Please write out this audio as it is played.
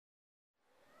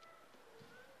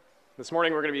This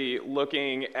morning we're going to be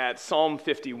looking at Psalm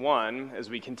 51 as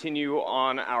we continue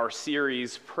on our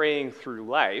series, Praying Through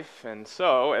Life. And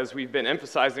so, as we've been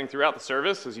emphasizing throughout the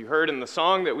service, as you heard in the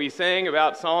song that we sang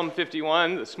about Psalm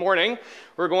 51 this morning,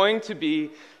 we're going to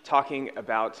be talking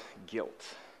about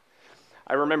guilt.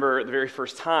 I remember the very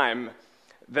first time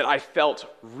that I felt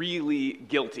really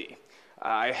guilty.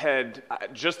 I had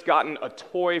just gotten a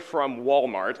toy from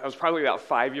Walmart. I was probably about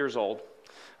 5 years old.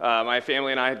 My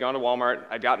family and I had gone to Walmart.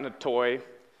 I'd gotten a toy.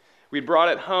 We'd brought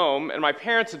it home, and my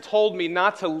parents had told me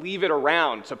not to leave it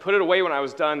around, to put it away when I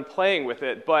was done playing with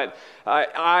it, but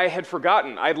I had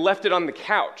forgotten. I'd left it on the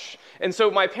couch. And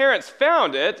so my parents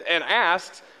found it and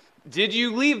asked, "Did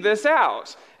you leave this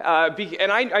out?"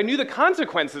 And I knew the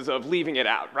consequences of leaving it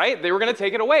out, right? They were going to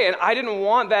take it away, and I didn't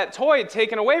want that toy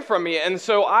taken away from me. And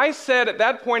so I said at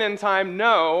that point in time,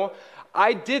 no,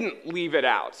 I didn't leave it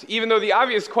out, even though the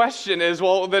obvious question is,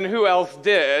 well, then who else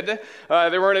did?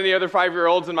 There weren't any other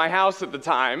 5-year-olds in my house at the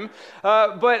time.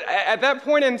 But at that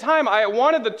point in time, I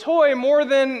wanted the toy more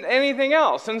than anything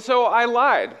else, and so I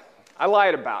lied. I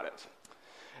lied about it.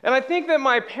 And I think that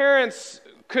my parents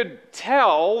could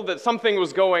tell that something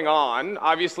was going on.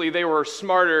 Obviously, they were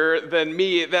smarter than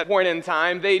me at that point in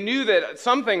time. They knew that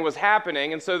something was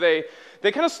happening, and so they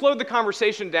kind of slowed the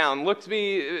conversation down, looked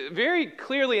me very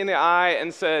clearly in the eye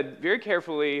and said very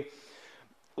carefully,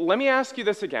 "Let me ask you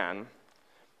this again.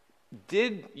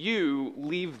 Did you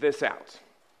leave this out?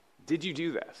 Did you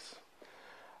do this?"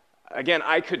 Again,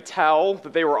 I could tell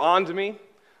that they were on to me,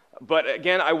 but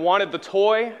again, I wanted the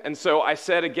toy, and so I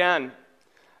said again,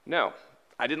 "No,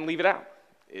 I didn't leave it out.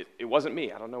 It wasn't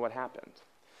me. I don't know what happened."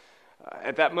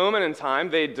 At that moment in time,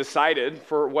 they decided,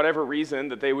 for whatever reason,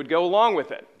 that they would go along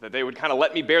with it, that they would kind of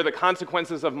let me bear the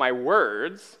consequences of my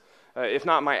words, if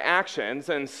not my actions.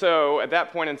 And so at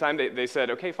that point in time, they said,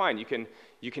 "Okay, fine, you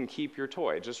can keep your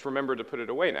toy. Just remember to put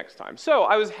it away next time." So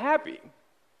I was happy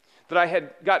that I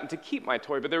had gotten to keep my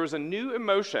toy, but there was a new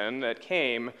emotion that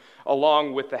came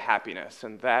along with the happiness,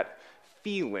 and that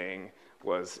feeling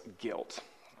was guilt.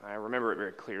 I remember it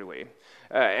very clearly.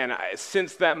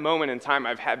 Since that moment in time,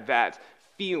 I've had that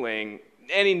feeling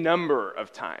any number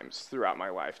of times throughout my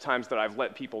life. Times that I've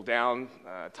let people down,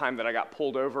 time that I got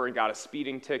pulled over and got a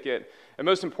speeding ticket, and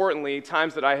most importantly,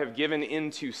 times that I have given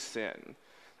into sin.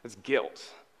 That's guilt.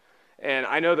 And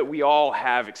I know that we all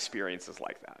have experiences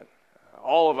like that.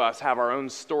 All of us have our own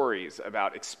stories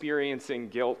about experiencing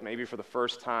guilt, maybe for the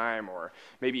first time, or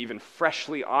maybe even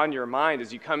freshly on your mind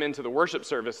as you come into the worship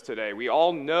service today. We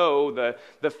all know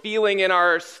the feeling in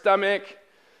our stomach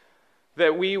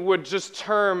that we would just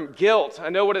term guilt. I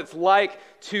know what it's like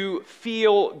to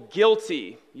feel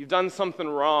guilty. You've done something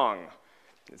wrong.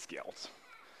 It's guilt.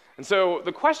 And so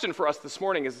the question for us this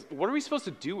morning is, what are we supposed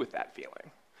to do with that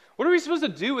feeling? What are we supposed to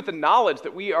do with the knowledge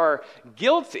that we are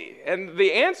guilty? And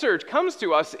the answer comes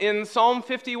to us in Psalm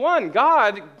 51.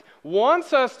 God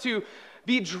wants us to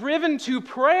be driven to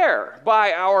prayer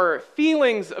by our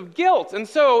feelings of guilt. And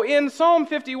so in Psalm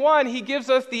 51, he gives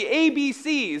us the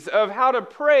ABCs of how to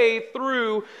pray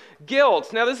through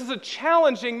guilt. Now, this is a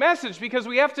challenging message because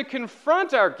we have to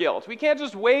confront our guilt. We can't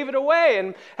just wave it away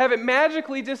and have it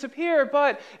magically disappear,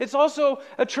 but it's also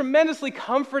a tremendously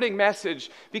comforting message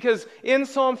because in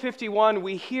Psalm 51,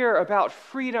 we hear about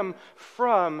freedom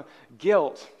from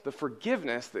guilt, the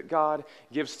forgiveness that God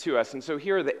gives to us. And so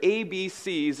here are the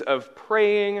ABCs of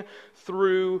praying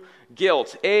through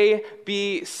guilt. A,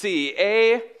 B, C.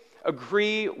 A,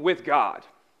 agree with God.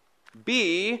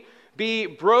 B, be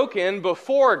broken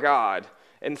before God.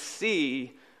 And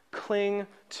C, cling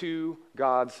to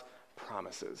God's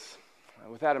promises.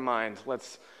 With that in mind,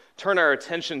 let's turn our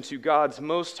attention to God's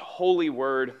most holy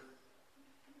word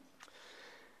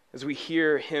as we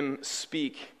hear him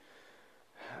speak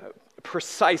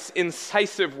precise,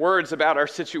 incisive words about our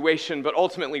situation, but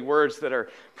ultimately words that are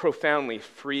profoundly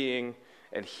freeing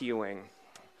and healing.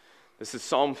 This is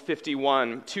Psalm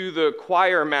 51, to the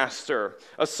choir master,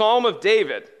 a psalm of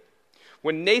David,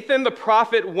 when Nathan the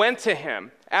prophet went to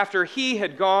him after he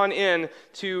had gone in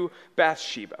to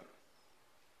Bathsheba.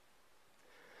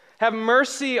 Have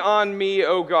mercy on me,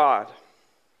 O God,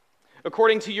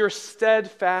 according to your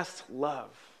steadfast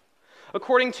love.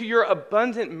 According to your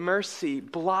abundant mercy,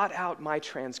 blot out my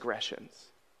transgressions.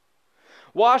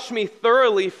 Wash me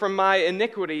thoroughly from my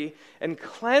iniquity and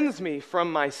cleanse me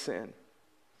from my sin.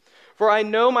 For I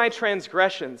know my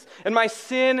transgressions, and my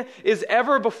sin is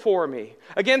ever before me.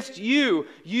 Against you,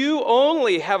 you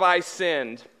only have I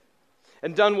sinned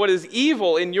and done what is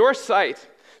evil in your sight,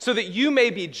 so that you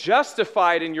may be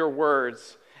justified in your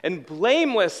words and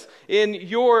blameless in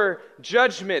your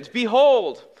judgment.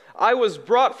 Behold, I was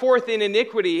brought forth in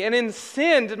iniquity, and in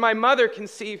sin did my mother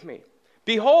conceive me.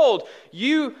 Behold,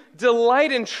 you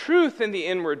delight in truth in the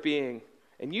inward being,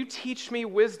 and you teach me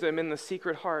wisdom in the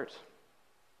secret heart.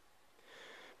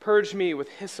 Purge me with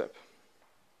hyssop,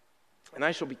 and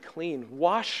I shall be clean.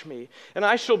 Wash me, and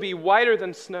I shall be whiter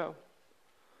than snow.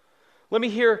 Let me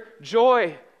hear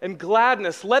joy and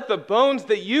gladness. Let the bones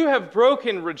that you have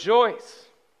broken rejoice.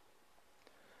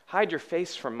 Hide your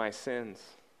face from my sins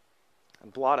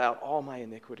and blot out all my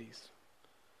iniquities.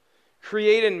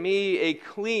 Create in me a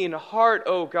clean heart,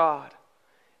 O God,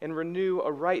 and renew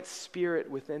a right spirit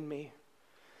within me.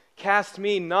 Cast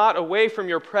me not away from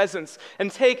your presence, and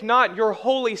take not your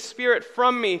Holy Spirit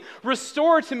from me.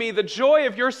 Restore to me the joy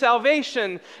of your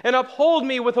salvation, and uphold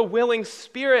me with a willing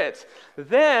spirit.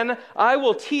 Then I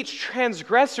will teach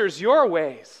transgressors your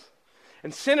ways,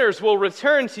 and sinners will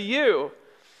return to you.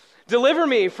 Deliver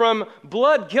me from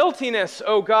blood guiltiness,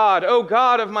 O God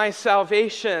of my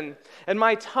salvation, and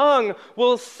my tongue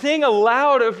will sing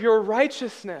aloud of your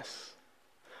righteousness.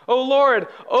 O Lord,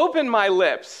 open my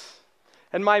lips,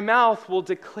 and my mouth will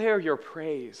declare your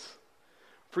praise.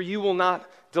 For you will not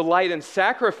delight in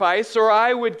sacrifice, or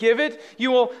I would give it.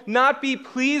 You will not be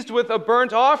pleased with a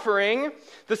burnt offering.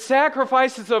 The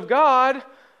sacrifices of God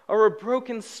are a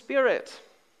broken spirit.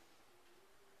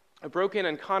 A broken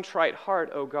and contrite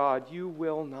heart, O God, you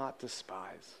will not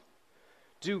despise.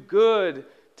 Do good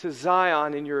to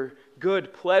Zion in your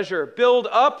good pleasure. Build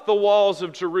up the walls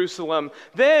of Jerusalem.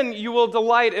 Then you will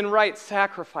delight in right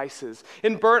sacrifices,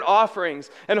 in burnt offerings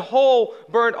and whole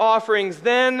burnt offerings.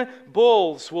 Then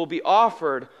bulls will be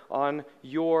offered on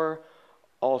your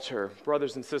altar.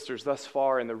 Brothers and sisters, thus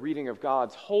far in the reading of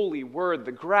God's holy word,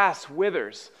 the grass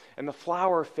withers and the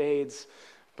flower fades,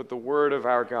 but the word of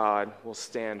our God will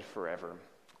stand forever.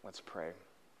 Let's pray.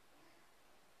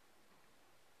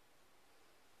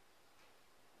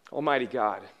 Almighty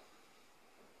God,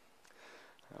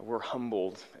 we're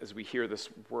humbled as we hear this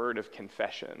word of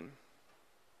confession,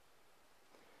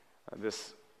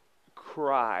 this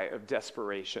cry of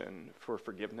desperation for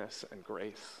forgiveness and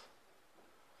grace.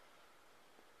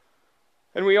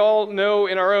 And we all know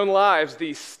in our own lives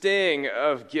the sting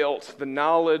of guilt, the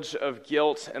knowledge of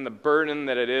guilt, and the burden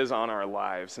that it is on our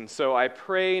lives. And so I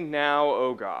pray now,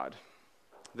 O God,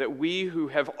 that we who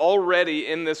have already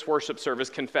in this worship service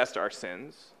confessed our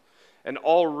sins and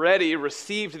already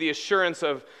received the assurance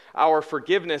of our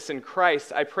forgiveness in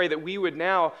Christ, I pray that we would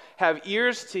now have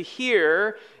ears to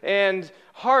hear and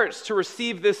hearts to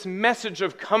receive this message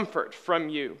of comfort from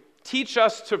you. Teach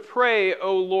us to pray,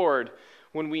 O Lord,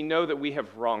 when we know that we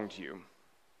have wronged you.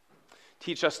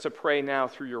 Teach us to pray now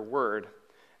through your word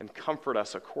and comfort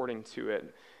us according to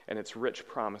it and its rich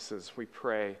promises. We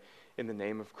pray in the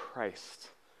name of Christ.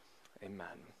 Amen.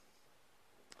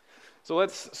 So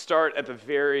let's start at the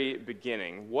very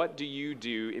beginning. What do you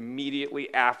do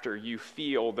immediately after you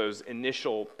feel those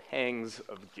initial pangs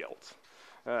of guilt?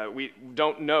 We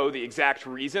don't know the exact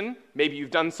reason. Maybe you've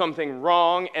done something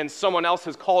wrong and someone else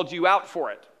has called you out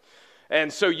for it.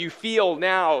 And so you feel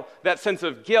now that sense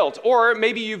of guilt. Or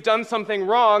maybe you've done something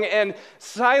wrong and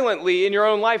silently in your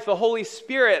own life, the Holy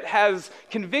Spirit has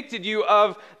convicted you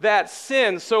of that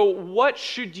sin. So what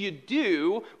should you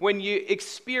do when you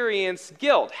experience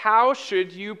guilt? How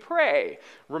should you pray?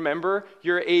 Remember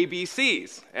your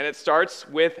ABCs. And it starts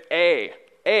with A.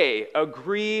 A,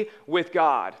 agree with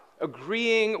God.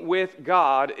 Agreeing with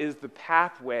God is the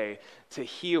pathway to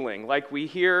healing. Like we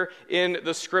hear in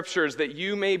the scriptures, that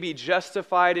you may be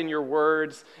justified in your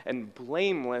words and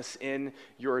blameless in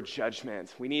your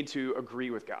judgment. We need to agree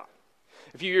with God.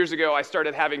 A few years ago, I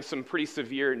started having some pretty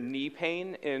severe knee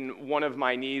pain in one of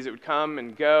my knees. It would come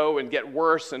and go and get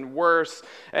worse and worse.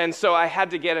 And so I had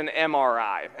to get an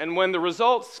MRI. And when the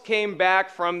results came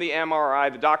back from the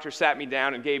MRI, the doctor sat me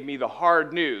down and gave me the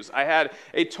hard news. I had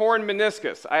a torn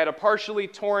meniscus. I had a partially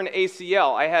torn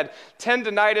ACL. I had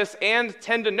tendonitis and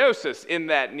tendinosis in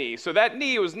that knee. So that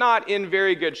knee was not in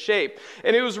very good shape.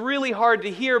 And it was really hard to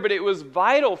hear, but it was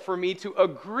vital for me to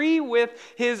agree with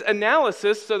his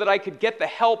analysis so that I could get the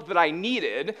help that I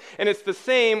needed. And it's the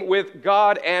same with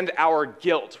God and our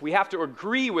guilt. We have to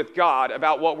agree with God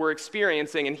about what we're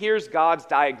experiencing. And here's God's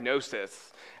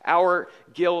diagnosis. Our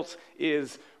guilt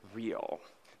is real.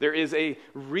 There is a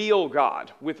real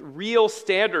God with real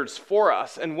standards for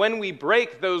us. And when we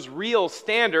break those real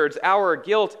standards, our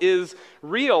guilt is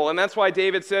real. And that's why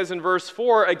David says in verse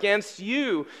 4, against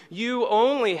you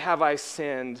only have I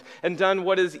sinned and done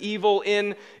what is evil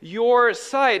in your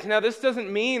sight. Now, this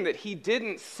doesn't mean that he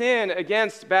didn't sin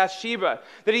against Bathsheba,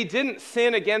 that he didn't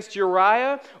sin against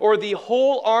Uriah or the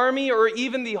whole army or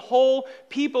even the whole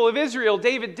people of Israel.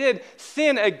 David did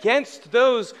sin against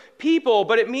those people,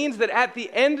 but it means that at the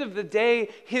end of the day,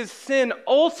 his sin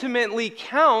ultimately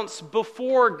counts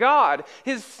before God.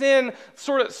 His sin,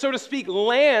 so to speak,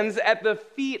 lands at the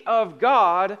feet of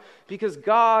God because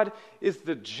God is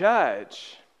the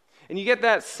judge. And you get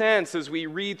that sense as we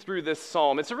read through this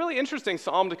psalm. It's a really interesting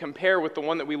psalm to compare with the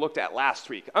one that we looked at last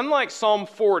week. Unlike Psalm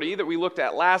 40 that we looked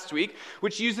at last week,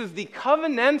 which uses the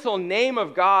covenantal name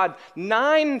of God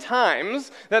 9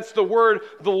 times, that's the word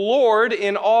the Lord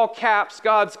in all caps,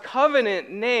 God's covenant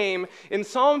name. In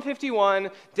Psalm 51,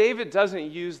 David doesn't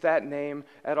use that name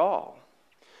at all.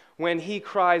 When he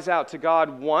cries out to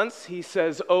God once, he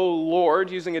says, "O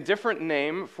Lord," using a different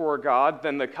name for God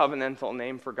than the covenantal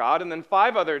name for God. And then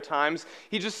 5 other times,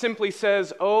 he just simply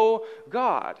says, "O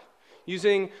God,"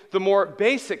 using the more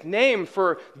basic name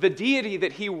for the deity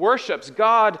that he worships,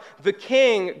 God the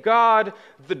King, God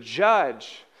the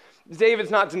Judge.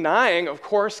 David's not denying, of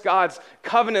course, God's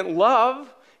covenant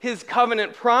love, his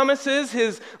covenant promises,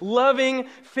 his loving,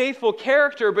 faithful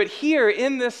character. But here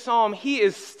in this psalm, he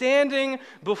is standing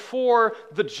before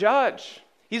the judge.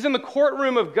 He's in the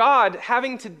courtroom of God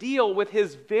having to deal with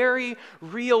his very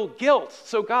real guilt.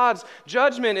 So God's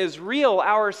judgment is real,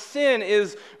 our sin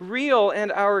is real,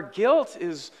 and our guilt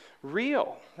is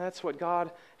real. That's what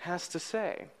God has to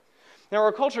say. Now,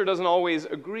 our culture doesn't always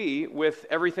agree with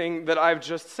everything that I've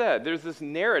just said. There's this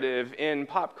narrative in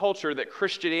pop culture that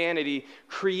Christianity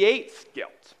creates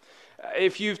guilt.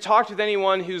 If you've talked with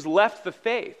anyone who's left the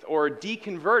faith or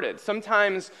deconverted,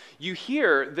 sometimes you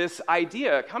hear this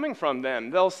idea coming from them.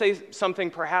 They'll say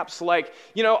something perhaps like,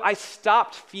 I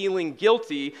stopped feeling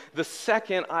guilty the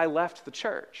second I left the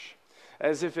church.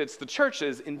 As if it's the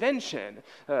church's invention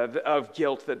of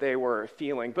guilt that they were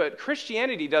feeling. But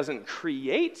Christianity doesn't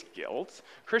create guilt.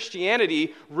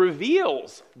 Christianity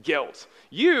reveals guilt.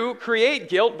 You create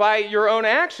guilt by your own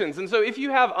actions. And so if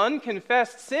you have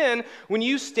unconfessed sin, when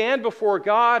you stand before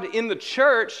God in the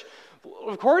church,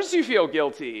 of course you feel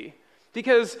guilty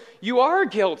because you are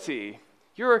guilty.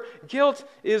 Your guilt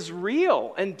is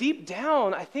real. And deep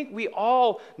down, I think we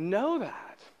all know that.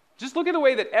 Just look at the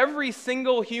way that every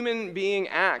single human being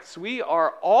acts. We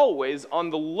are always on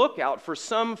the lookout for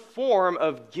some form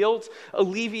of guilt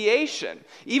alleviation.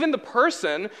 Even the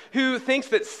person who thinks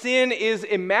that sin is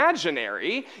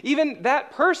imaginary, even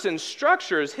that person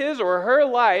structures his or her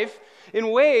life in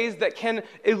ways that can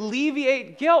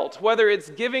alleviate guilt, whether it's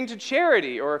giving to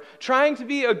charity or trying to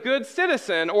be a good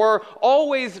citizen or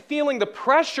always feeling the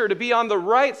pressure to be on the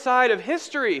right side of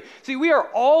history. See, we are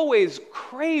always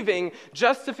craving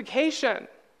justification.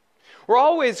 We're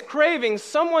always craving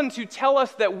someone to tell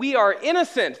us that we are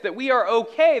innocent, that we are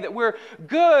okay, that we're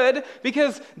good,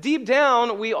 because deep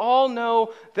down we all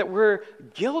know that we're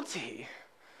guilty.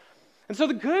 And so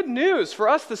the good news for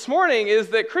us this morning is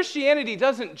that Christianity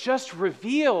doesn't just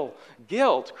reveal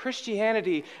guilt.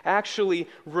 Christianity actually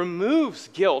removes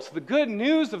guilt. The good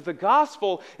news of the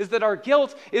gospel is that our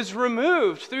guilt is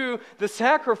removed through the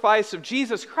sacrifice of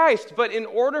Jesus Christ. But in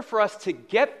order for us to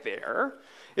get there,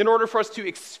 in order for us to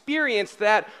experience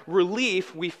that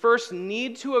relief, we first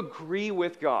need to agree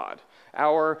with God.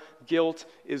 Our guilt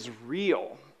is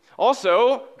real.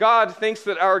 Also, God thinks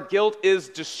that our guilt is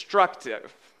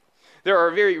destructive. There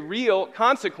are very real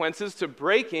consequences to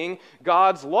breaking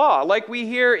God's law. Like we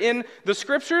hear in the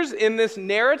scriptures, in this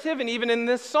narrative, and even in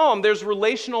this psalm, there's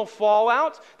relational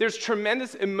fallout, there's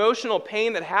tremendous emotional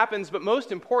pain that happens, but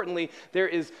most importantly, there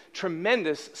is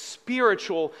tremendous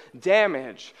spiritual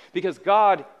damage because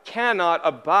God cannot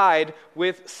abide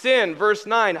with sin. Verse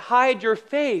 9, hide your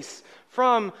face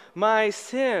from my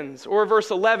sins. Or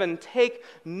verse 11, take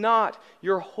not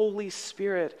your Holy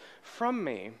Spirit from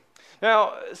me.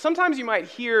 Now, sometimes you might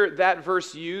hear that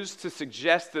verse used to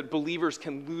suggest that believers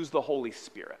can lose the Holy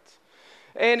Spirit.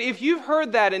 And if you've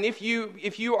heard that, and if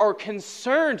you are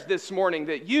concerned this morning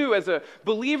that you as a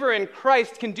believer in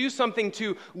Christ can do something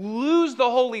to lose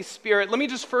the Holy Spirit, let me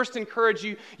just first encourage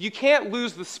you, you can't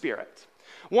lose the Spirit.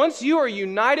 Once you are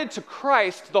united to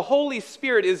Christ, the Holy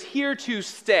Spirit is here to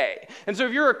stay. And so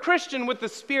if you're a Christian with the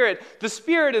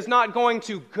Spirit is not going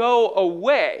to go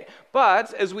away.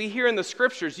 But, as we hear in the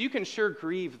Scriptures, you can sure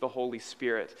grieve the Holy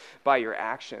Spirit by your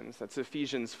actions. That's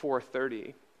Ephesians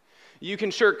 4:30. You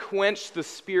can sure quench the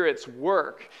Spirit's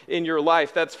work in your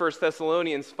life. That's 1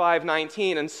 Thessalonians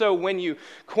 5:19. And so when you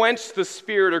quench the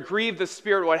Spirit or grieve the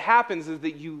Spirit, what happens is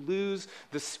that you lose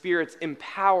the Spirit's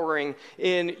empowering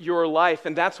in your life.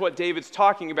 And that's what David's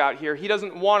talking about here. He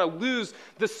doesn't want to lose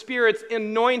the Spirit's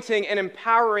anointing and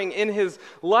empowering in his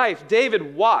life.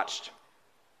 David watched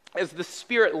as the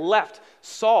Spirit left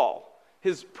Saul.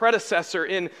 his predecessor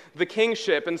in the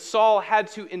kingship, and Saul had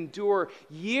to endure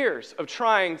years of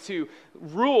trying to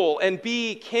rule and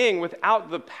be king without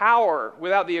the power,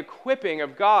 without the equipping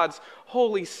of God's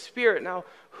Holy Spirit. Now,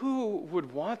 who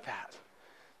would want that?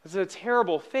 It's a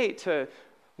terrible fate to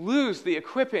lose the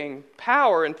equipping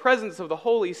power and presence of the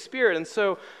Holy Spirit. And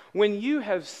so when you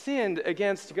have sinned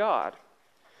against God,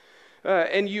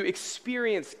 and you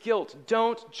experience guilt,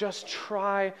 don't just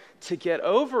try to get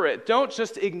over it. Don't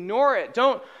just ignore it.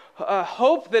 Don't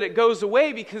hope that it goes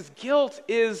away, because guilt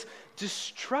is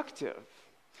destructive.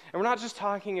 And we're not just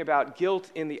talking about guilt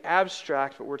in the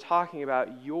abstract, but we're talking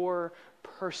about your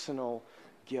personal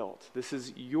guilt. This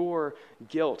is your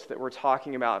guilt that we're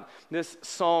talking about. This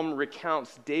psalm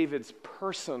recounts David's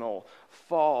personal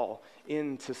fall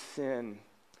into sin.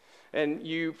 And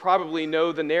you probably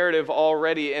know the narrative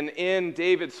already. And in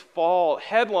David's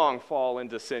headlong fall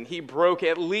into sin, he broke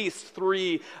at least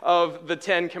 3 of the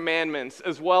 10 commandments,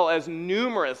 as well as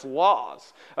numerous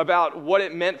laws about what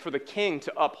it meant for the king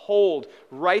to uphold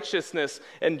righteousness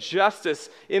and justice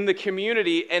in the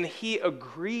community. And he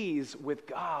agrees with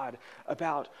God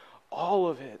about all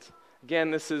of it.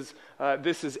 Again, this is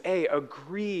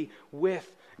agree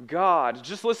with God.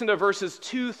 Just listen to verses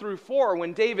 2 through 4.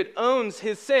 When David owns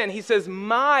his sin, he says,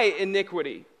 my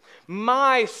iniquity,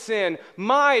 my sin,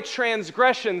 my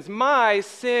transgressions, my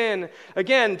sin.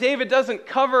 Again, David doesn't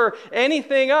cover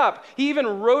anything up. He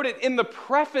even wrote it in the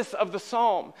preface of the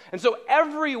psalm. And so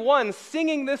everyone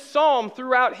singing this psalm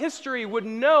throughout history would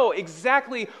know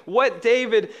exactly what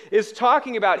David is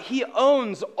talking about. He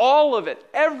owns all of it,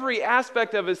 every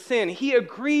aspect of his sin. He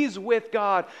agrees with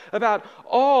God about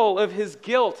all of his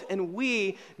guilt, and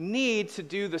we need to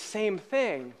do the same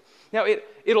thing. Now,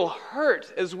 it'll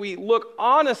hurt as we look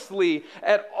honestly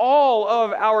at all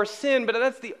of our sin, but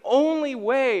that's the only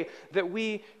way that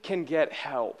we can get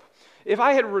help. If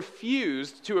I had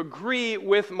refused to agree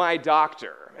with my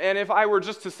doctor, and if I were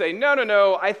just to say,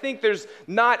 no, I think there's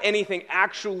not anything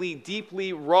actually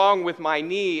deeply wrong with my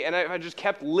knee, and I just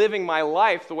kept living my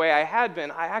life the way I had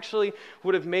been, I actually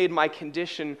would have made my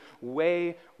condition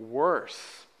way worse.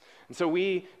 And so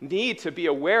we need to be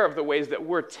aware of the ways that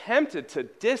we're tempted to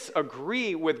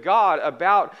disagree with God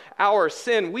about our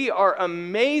sin. We are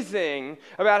amazing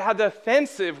about how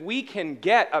defensive we can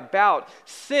get about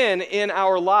sin in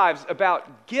our lives,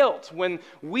 about guilt when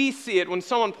we see it, when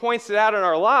someone points it out in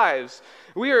our lives.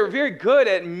 We are very good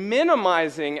at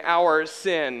minimizing our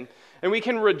sin. And we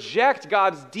can reject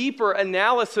God's deeper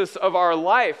analysis of our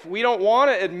life. We don't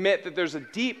want to admit that there's a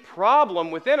deep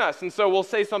problem within us. And so we'll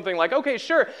say something like, okay,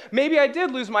 sure, maybe I did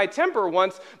lose my temper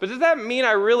once, but does that mean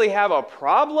I really have a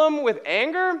problem with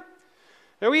anger?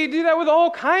 And we do that with all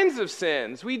kinds of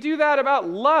sins. We do that about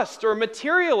lust or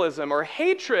materialism or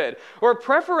hatred or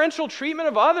preferential treatment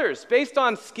of others based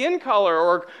on skin color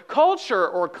or culture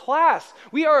or class.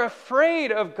 We are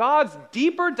afraid of God's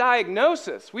deeper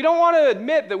diagnosis. We don't want to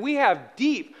admit that we have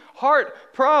deep heart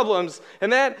problems,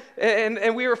 and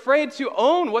we're afraid to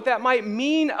own what that might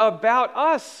mean about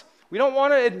us. We don't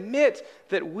want to admit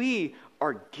that we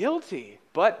are guilty.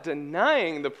 But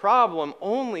denying the problem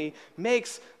only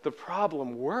makes the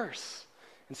problem worse.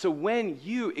 And so when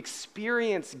you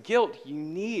experience guilt, you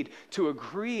need to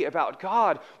agree about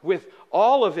God with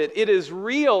all of it. It is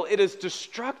real, it is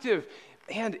destructive,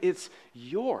 and it's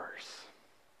yours.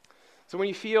 So when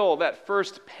you feel that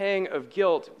first pang of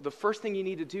guilt, the first thing you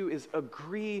need to do is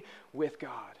agree with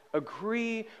God.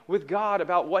 Agree with God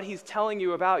about what He's telling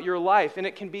you about your life. And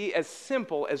it can be as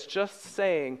simple as just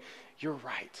saying, "You're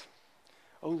right.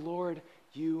 Oh Lord,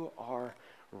 you are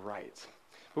right."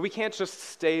 But we can't just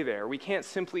stay there. We can't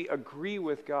simply agree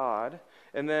with God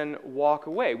and then walk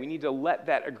away. We need to let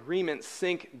that agreement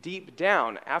sink deep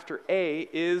down. After A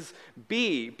is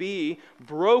B. B,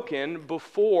 broken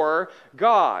before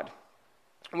God.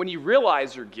 When you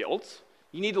realize your guilt,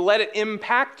 you need to let it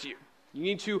impact you. You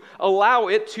need to allow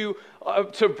it to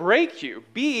break you.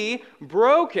 Be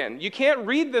broken. You can't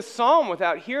read this psalm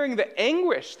without hearing the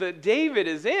anguish that David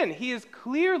is in. He is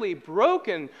clearly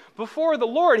broken before the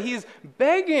Lord. He's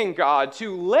begging God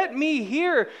to let me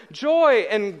hear joy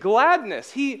and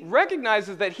gladness. He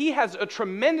recognizes that he has a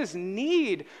tremendous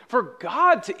need for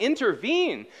God to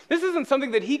intervene. This isn't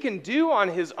something that he can do on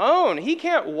his own. He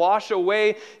can't wash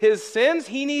away his sins.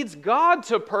 He needs God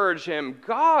to purge him,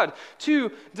 God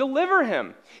to deliver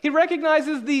him. He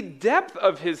recognizes the depth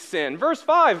of his sin. Verse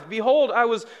 5, "Behold, I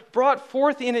was brought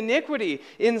forth in iniquity.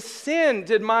 In sin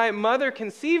did my mother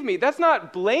conceive me." That's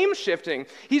not blame shifting.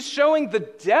 He's showing the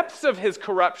depths of his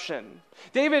corruption.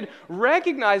 David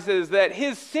recognizes that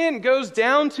his sin goes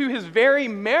down to his very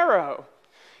marrow.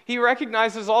 He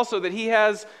recognizes also that he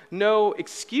has no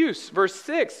excuse. Verse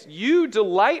 6, you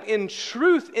delight in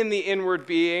truth in the inward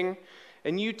being,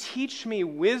 and you teach me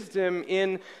wisdom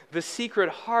in the secret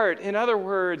heart. In other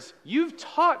words, you've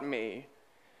taught me.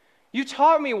 You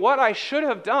taught me what I should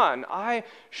have done. I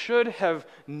should have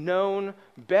known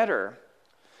better.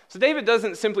 So David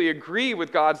doesn't simply agree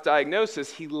with God's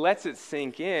diagnosis. He lets it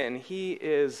sink in. He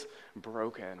is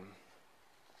broken.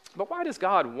 But why does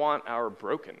God want our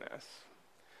brokenness?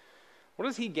 What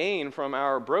does he gain from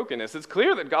our brokenness? It's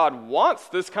clear that God wants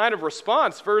this kind of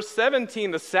response. Verse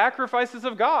 17, the sacrifices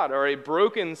of God are a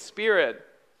broken spirit,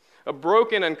 a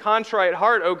broken and contrite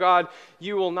heart, O God,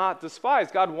 you will not despise.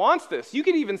 God wants this. You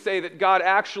could even say that God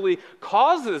actually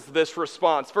causes this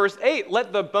response. Verse 8,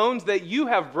 let the bones that you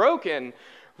have broken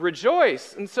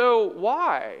rejoice. And so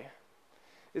why?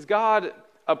 Is God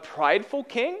a prideful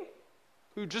king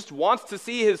who just wants to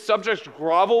see his subjects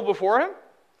grovel before him?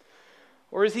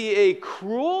 Or is he a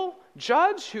cruel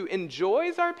judge who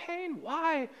enjoys our pain?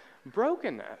 Why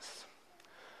brokenness?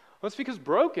 Well, it's because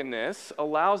brokenness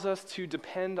allows us to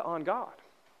depend on God.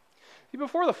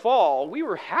 Before the fall, we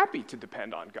were happy to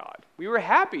depend on God. We were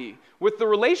happy with the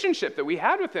relationship that we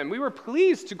had with him. We were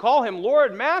pleased to call him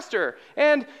Lord, Master,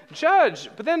 and Judge.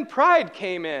 But then pride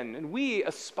came in, and we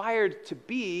aspired to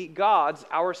be gods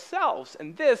ourselves.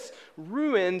 And this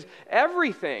ruined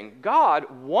everything.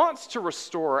 God wants to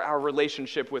restore our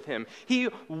relationship with him. He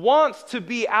wants to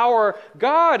be our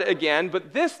God again,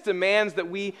 but this demands that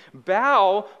we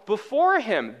bow before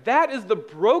him. That is the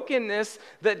brokenness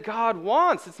that God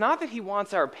wants. It's not that he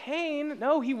wants our pain.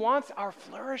 No, he wants our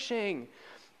flourishing.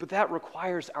 But that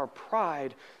requires our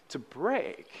pride to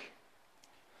break.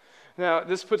 Now,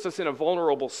 this puts us in a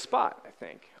vulnerable spot, I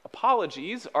think.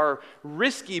 Apologies are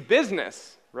risky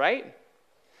business, right?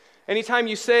 Anytime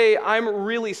you say, I'm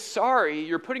really sorry,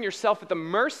 you're putting yourself at the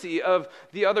mercy of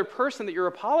the other person that you're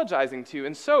apologizing to.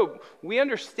 And so we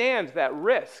understand that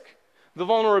risk, the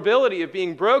vulnerability of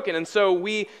being broken, and so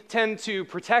we tend to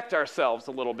protect ourselves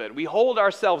a little bit. We hold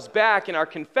ourselves back in our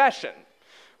confession.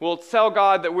 We'll tell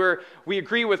God that we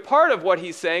agree with part of what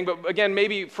he's saying, but again,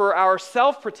 maybe for our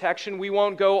self-protection, we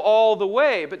won't go all the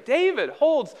way. But David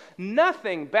holds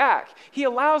nothing back. He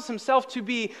allows himself to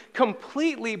be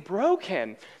completely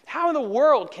broken. How in the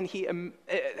world can he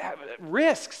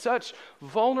risk such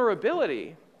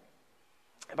vulnerability?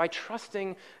 By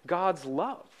trusting God's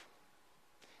love.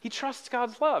 He trusts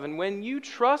God's love. And when you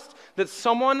trust that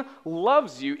someone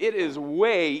loves you, it is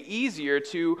way easier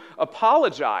to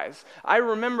apologize. I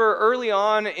remember early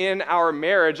on in our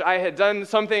marriage, I had done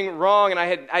something wrong and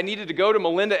I needed to go to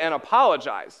Melinda and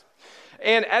apologize.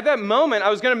 And at that moment, I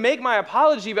was going to make my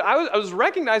apology, but I was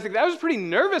recognizing that I was pretty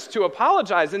nervous to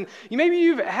apologize. And maybe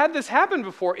you've had this happen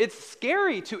before. It's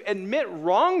scary to admit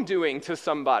wrongdoing to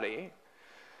somebody.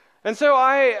 And so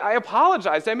I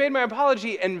apologized. I made my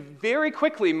apology, and very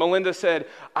quickly Melinda said,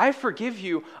 I forgive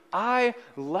you. I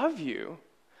love you.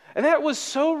 And that was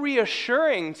so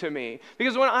reassuring to me,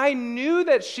 because when I knew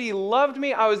that she loved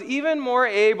me, I was even more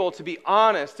able to be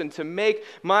honest and to make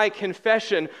my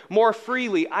confession more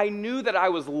freely. I knew that I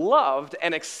was loved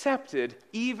and accepted,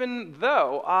 even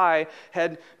though I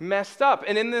had messed up.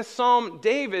 And in this psalm,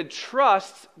 David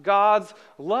trusts God's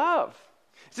love.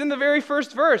 It's in the very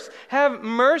first verse. Have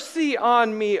mercy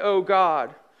on me, O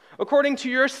God, according to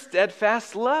your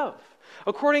steadfast love.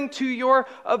 According to your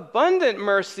abundant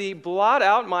mercy, blot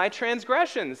out my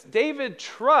transgressions. David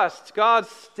trusts God's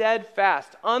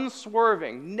steadfast,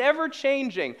 unswerving,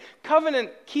 never-changing,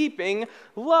 covenant-keeping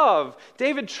love.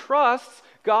 David trusts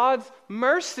God's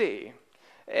mercy.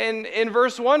 And in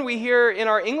verse 1, we hear, in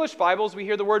our English Bibles, we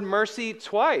hear the word mercy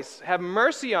twice. Have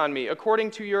mercy on me,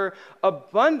 according to your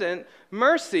abundant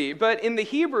mercy. But in the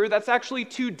Hebrew, that's actually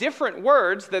two different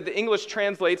words that the English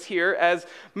translates here as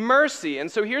mercy. And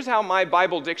so here's how my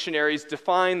Bible dictionaries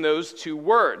define those two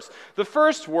words. The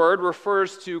first word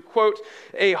refers to, quote,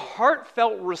 a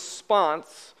heartfelt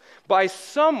response by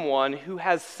someone who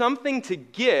has something to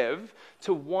give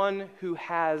to one who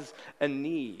has a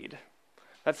need.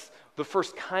 That's the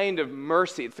first kind of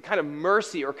mercy. It's the kind of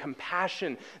mercy or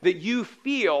compassion that you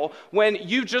feel when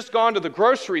you've just gone to the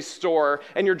grocery store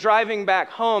and you're driving back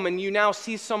home and you now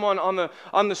see someone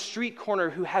on the street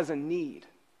corner who has a need.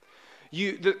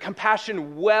 The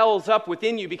compassion wells up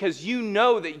within you because you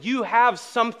know that you have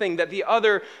something that the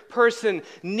other person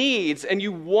needs and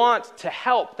you want to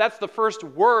help. That's the first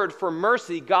word for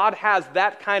mercy. God has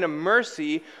that kind of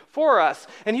mercy for us.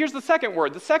 And here's the second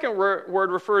word. The second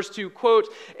word refers to, quote,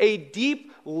 a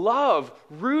deep love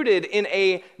rooted in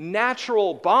a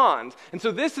natural bond. And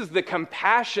so this is the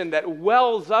compassion that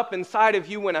wells up inside of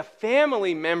you when a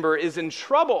family member is in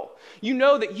trouble. You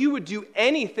know that you would do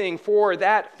anything for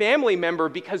that family member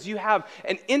because you have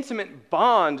an intimate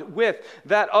bond with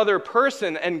that other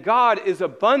person, and God is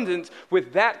abundant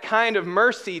with that kind of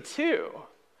mercy too.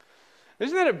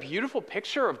 Isn't that a beautiful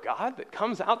picture of God that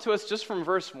comes out to us just from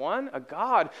verse 1? A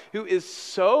God who is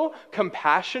so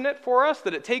compassionate for us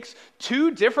that it takes two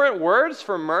different words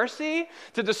for mercy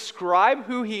to describe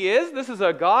who he is. This is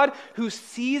a God who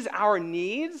sees our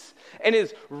needs and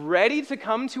is ready to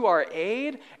come to our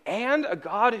aid, and a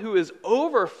God who is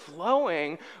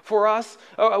overflowing for us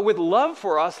with love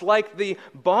for us like the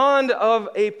bond of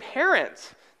a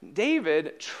parent.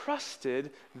 David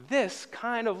trusted this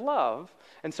kind of love,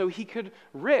 and so he could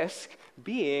risk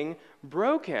being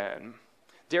broken.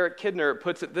 Derek Kidner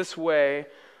puts it this way: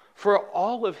 for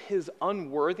all of his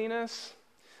unworthiness,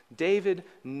 David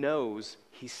knows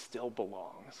he still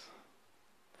belongs.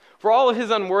 For all of his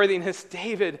unworthiness,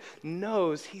 David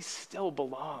knows he still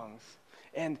belongs.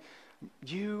 And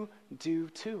you do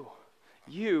too.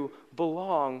 You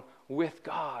belong with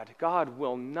God. God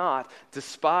will not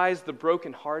despise the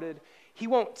brokenhearted. He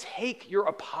won't take your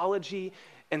apology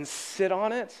and sit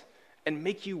on it and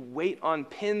make you wait on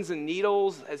pins and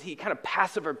needles as he kind of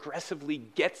passive-aggressively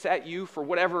gets at you for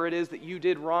whatever it is that you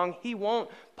did wrong. He won't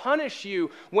punish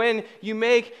you when you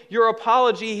make your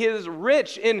apology. He is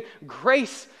rich in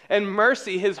grace and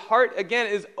mercy. His heart, again,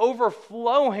 is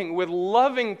overflowing with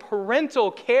loving parental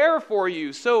care for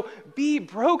you. So be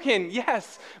broken,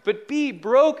 yes, but be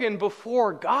broken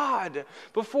before God,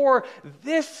 before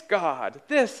this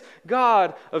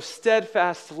God of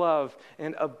steadfast love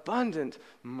and abundant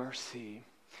mercy.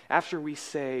 After we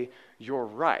say, "You're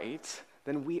right,"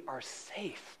 then we are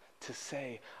safe to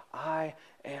say, "I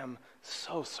am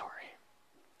so sorry.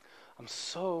 I'm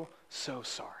so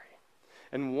sorry."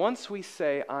 And once we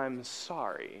say, "I'm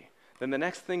sorry," then the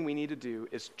next thing we need to do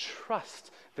is trust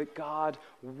that God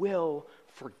will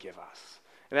forgive us.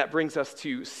 And that brings us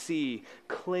to C,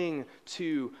 cling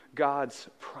to God's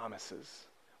promises.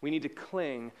 We need to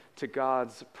cling to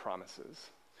God's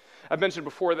promises. I've mentioned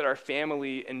before that our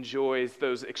family enjoys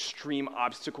those extreme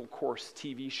obstacle course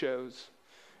TV shows.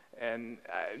 And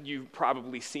you've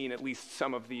probably seen at least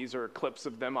some of these or clips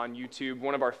of them on YouTube.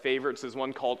 One of our favorites is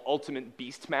one called Ultimate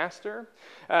Beastmaster.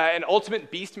 And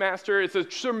Ultimate Beastmaster is a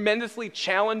tremendously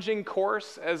challenging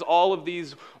course as all of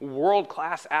these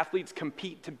world-class athletes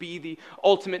compete to be the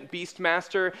Ultimate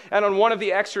Beastmaster. And on one of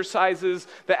the exercises,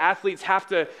 the athletes have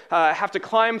to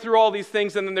climb through all these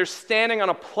things, and then they're standing on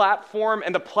a platform,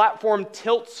 and the platform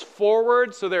tilts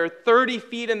forward. So they're 30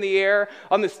 feet in the air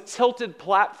on this tilted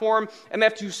platform, and they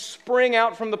have to spring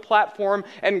out from the platform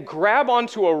and grab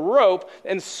onto a rope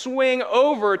and swing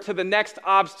over to the next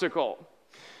obstacle.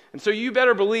 And so you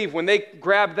better believe when they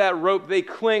grab that rope, they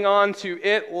cling on to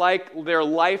it like their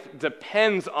life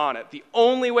depends on it. The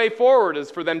only way forward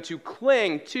is for them to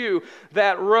cling to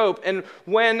that rope. And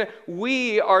when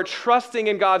we are trusting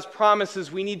in God's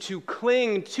promises, we need to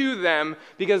cling to them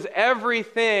because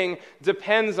everything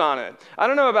depends on it. I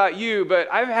don't know about you, but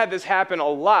I've had this happen a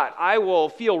lot. I will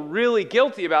feel really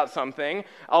guilty about something.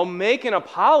 I'll make an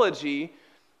apology,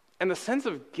 and the sense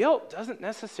of guilt doesn't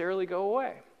necessarily go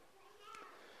away.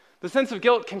 The sense of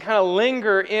guilt can kind of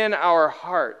linger in our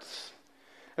hearts.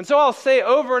 And so I'll say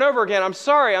over and over again, I'm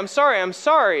sorry.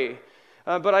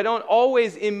 But I don't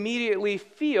always immediately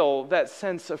feel that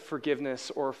sense of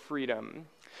forgiveness or freedom.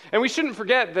 And we shouldn't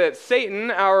forget that Satan,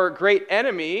 our great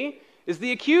enemy, is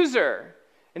the accuser.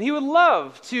 And he would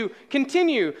love to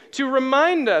continue to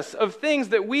remind us of things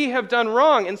that we have done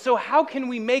wrong. And so how can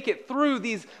we make it through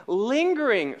these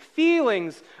lingering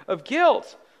feelings of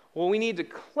guilt? Well, we need to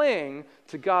cling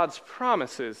to God's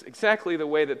promises, exactly the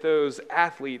way that those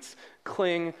athletes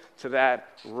cling to that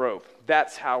rope.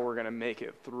 That's how we're going to make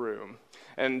it through.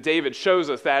 And David shows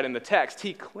us that in the text.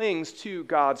 He clings to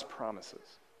God's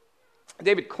promises.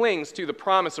 David clings to the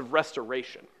promise of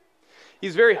restoration.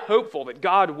 He's very hopeful that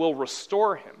God will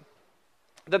restore him,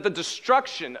 that the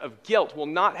destruction of guilt will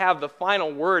not have the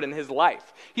final word in his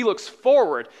life. He looks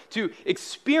forward to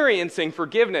experiencing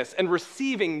forgiveness and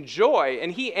receiving joy,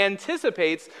 and he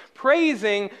anticipates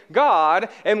praising God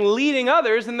and leading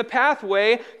others in the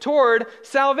pathway toward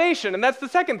salvation. And that's the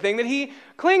second thing that he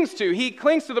clings to. He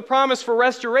clings to the promise for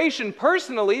restoration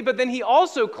personally, but then he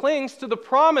also clings to the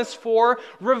promise for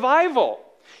revival.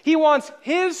 He wants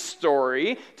his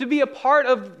story to be a part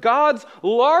of God's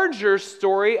larger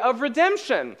story of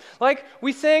redemption. Like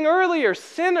we sang earlier,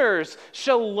 sinners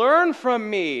shall learn from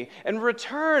me and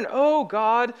return, O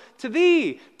God, to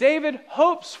thee. David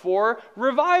hopes for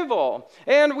revival.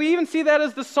 And we even see that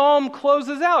as the psalm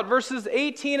closes out. Verses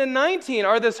 18 and 19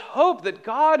 are this hope that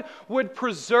God would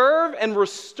preserve and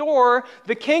restore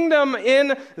the kingdom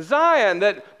in Zion,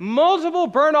 that multiple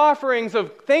burnt offerings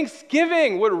of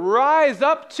thanksgiving would rise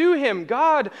up to him.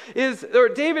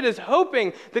 David is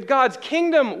hoping that God's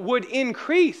kingdom would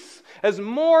increase as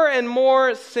more and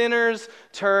more sinners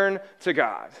turn to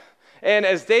God. And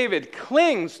as David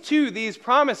clings to these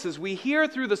promises, we hear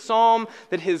through the psalm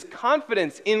that his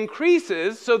confidence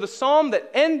increases. So the psalm that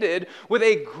ended with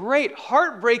a great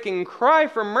heartbreaking cry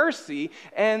for mercy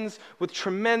ends with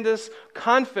tremendous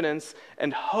confidence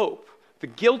and hope. The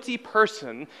guilty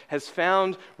person has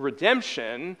found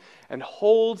redemption and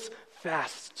holds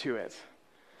fast to it.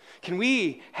 Can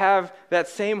we have that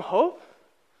same hope?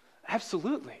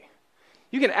 Absolutely.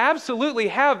 You can absolutely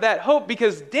have that hope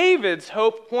because David's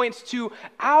hope points to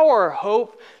our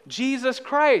hope, Jesus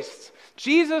Christ.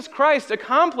 Jesus Christ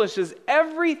accomplishes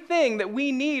everything that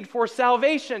we need for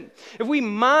salvation. If we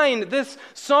mine this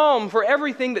psalm for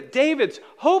everything that David's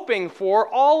hoping for,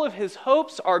 all of his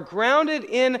hopes are grounded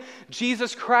in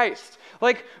Jesus Christ.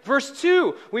 Like verse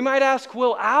 2, we might ask,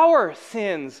 will our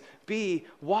sins be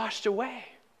washed away?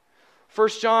 1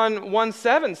 John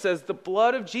 1:7 says, the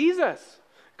blood of Jesus,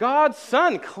 God's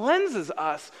Son, cleanses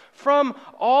us from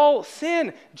all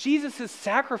sin. Jesus'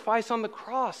 sacrifice on the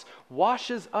cross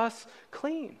washes us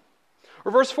clean.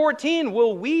 Or verse 14,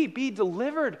 will we be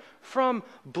delivered from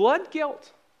blood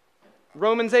guilt?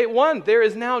 Romans 8:1, there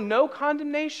is now no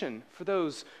condemnation for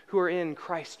those who are in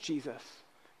Christ Jesus.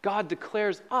 God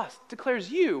declares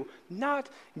you not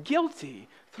guilty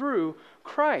through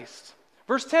Christ.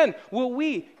 Verse 10, will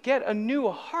we get a new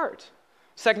heart?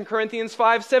 2 Corinthians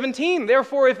 5:17,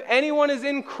 therefore if anyone is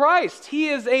in Christ, he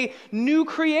is a new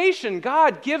creation.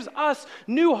 God gives us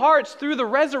new hearts through the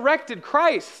resurrected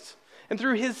Christ and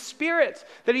through his Spirit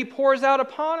that he pours out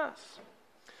upon us.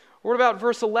 What about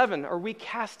verse 11? Are we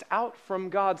cast out from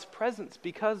God's presence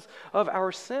because of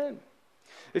our sin?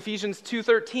 Ephesians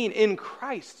 2:13, in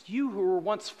Christ, you who were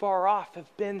once far off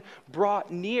have been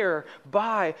brought near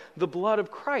by the blood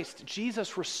of Christ.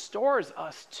 Jesus restores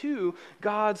us to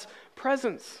God's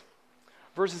presence.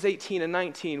 Verses 18 and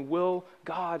 19, will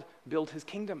God build his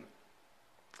kingdom?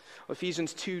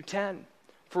 Ephesians 2:10,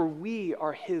 for we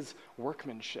are his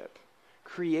workmanship,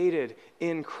 created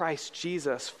in Christ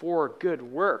Jesus for good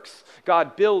works.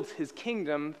 God builds his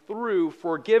kingdom through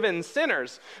forgiven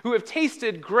sinners who have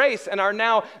tasted grace and are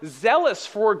now zealous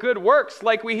for good works,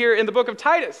 like we hear in the book of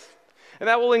Titus. And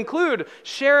that will include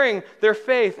sharing their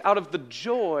faith out of the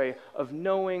joy of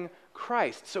knowing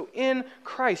Christ. So in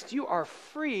Christ, you are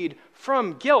freed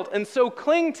from guilt. And so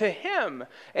cling to him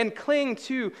and cling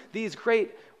to these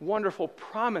great wonderful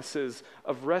promises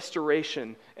of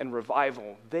restoration and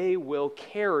revival. They will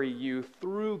carry you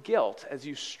through guilt as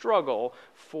you struggle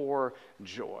for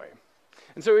joy.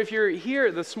 And so if you're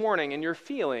here this morning and you're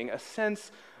feeling a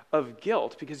sense of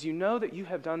guilt because you know that you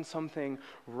have done something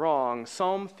wrong,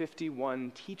 Psalm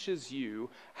 51 teaches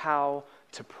you how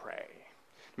to pray.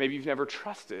 Maybe you've never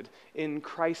trusted in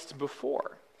Christ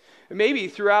before. Maybe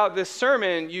throughout this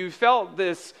sermon you felt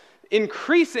this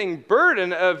increasing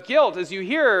burden of guilt as you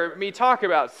hear me talk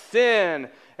about sin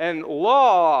and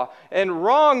law and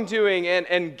wrongdoing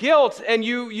and guilt, and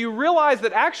you realize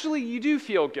that actually you do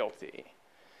feel guilty.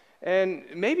 And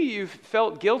maybe you've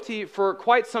felt guilty for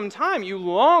quite some time. You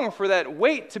long for that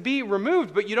weight to be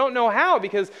removed, but you don't know how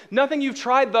because nothing you've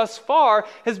tried thus far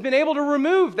has been able to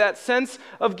remove that sense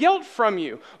of guilt from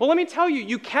you. Well, let me tell you,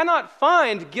 you cannot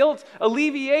find guilt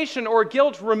alleviation or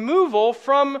guilt removal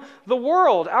from the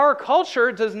world. Our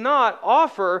culture does not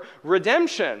offer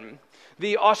redemption.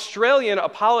 The Australian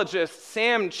apologist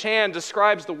Sam Chan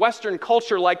describes the Western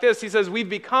culture like this. He says, we've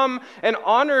become an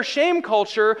honor-shame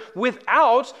culture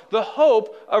without the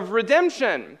hope of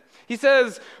redemption. He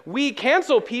says, we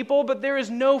cancel people, but there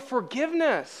is no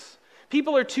forgiveness.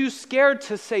 People are too scared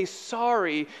to say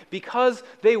sorry because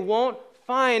they won't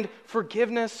find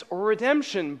forgiveness or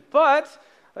redemption. But,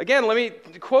 again, let me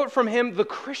quote from him, the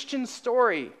Christian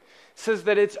story says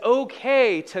that it's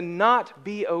okay to not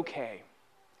be okay.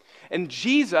 And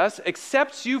Jesus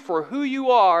accepts you for who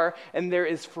you are, and there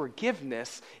is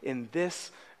forgiveness in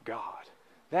this God.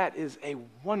 That is a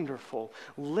wonderful,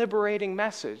 liberating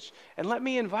message. And let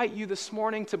me invite you this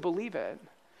morning to believe it.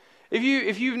 If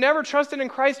you've never trusted in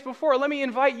Christ before, let me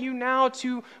invite you now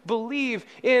to believe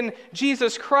in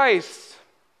Jesus Christ.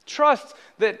 Trust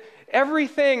that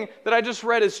everything that I just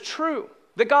read is true.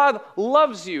 That God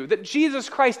loves you, that Jesus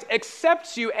Christ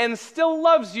accepts you and still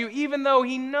loves you even though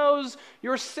he knows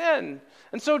your sin.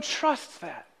 And so trust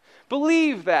that.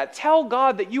 Believe that. Tell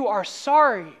God that you are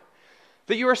sorry.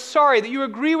 That you are sorry, that you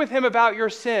agree with him about your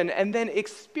sin, and then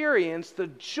experience the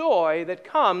joy that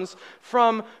comes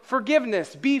from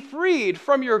forgiveness. Be freed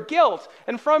from your guilt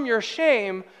and from your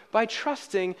shame by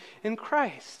trusting in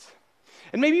Christ.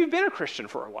 And maybe you've been a Christian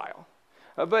for a while.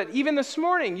 But even this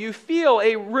morning, you feel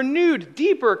a renewed,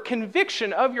 deeper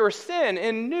conviction of your sin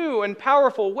in new and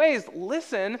powerful ways.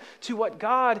 Listen to what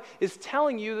God is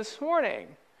telling you this morning.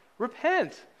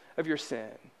 Repent of your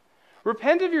sin.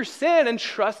 Repent of your sin and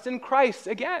trust in Christ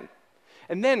again.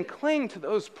 And then cling to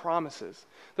those promises,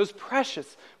 those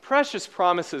precious, precious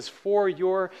promises for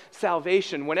your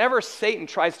salvation. Whenever Satan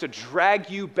tries to drag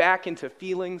you back into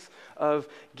feelings of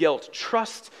guilt,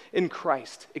 trust in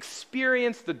Christ.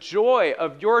 Experience the joy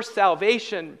of your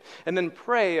salvation, and then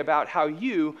pray about how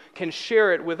you can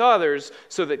share it with others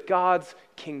so that God's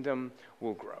kingdom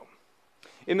will grow.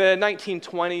 In the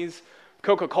 1920s,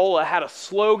 Coca-Cola had a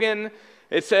slogan.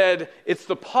 It said, "It's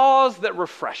the pause that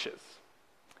refreshes."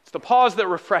 It's the pause that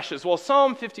refreshes. Well,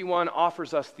 Psalm 51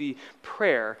 offers us the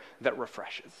prayer that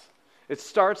refreshes. It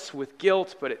starts with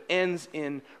guilt, but it ends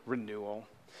in renewal.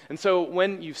 And so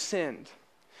when you've sinned,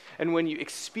 and when you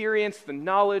experience the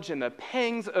knowledge and the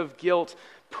pangs of guilt,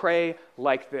 pray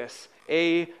like this.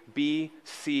 A, B,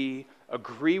 C,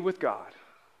 agree with God.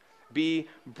 Be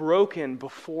broken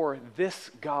before this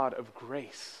God of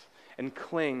grace. And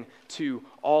cling to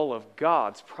all of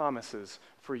God's promises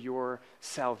for your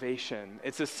salvation.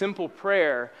 It's a simple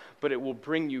prayer, but it will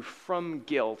bring you from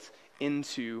guilt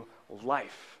into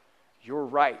life. You're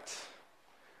right.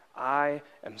 I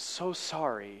am so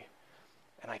sorry,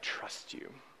 and I trust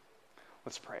you.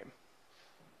 Let's pray.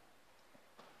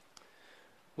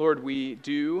 Lord, we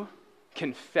do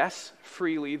confess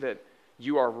freely that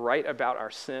you are right about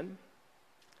our sin.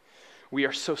 We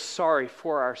are so sorry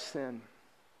for our sin.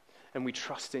 And we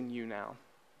trust in you now.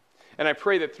 And I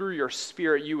pray that through your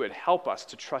Spirit, you would help us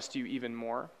to trust you even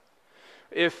more.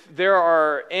 If there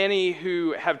are any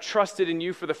who have trusted in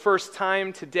you for the first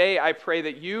time today, I pray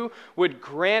that you would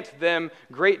grant them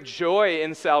great joy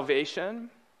in salvation.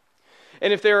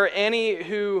 And if there are any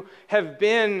who have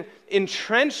been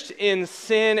entrenched in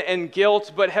sin and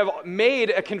guilt, but have made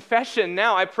a confession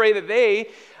now, I pray that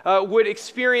they would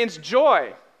experience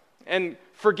joy and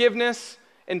forgiveness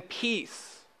and peace.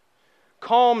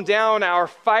 Calm down our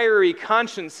fiery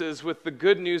consciences with the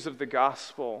good news of the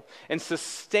gospel and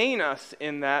sustain us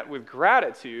in that with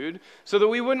gratitude so that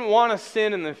we wouldn't want to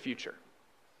sin in the future.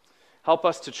 Help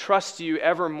us to trust you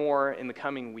ever more in the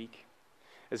coming week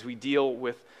as we deal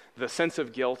with the sense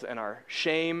of guilt and our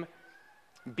shame.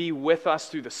 Be with us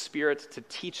through the Spirit to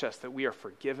teach us that we are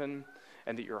forgiven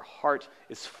and that your heart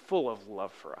is full of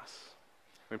love for us.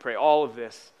 We pray all of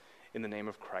this in the name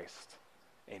of Christ.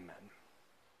 Amen.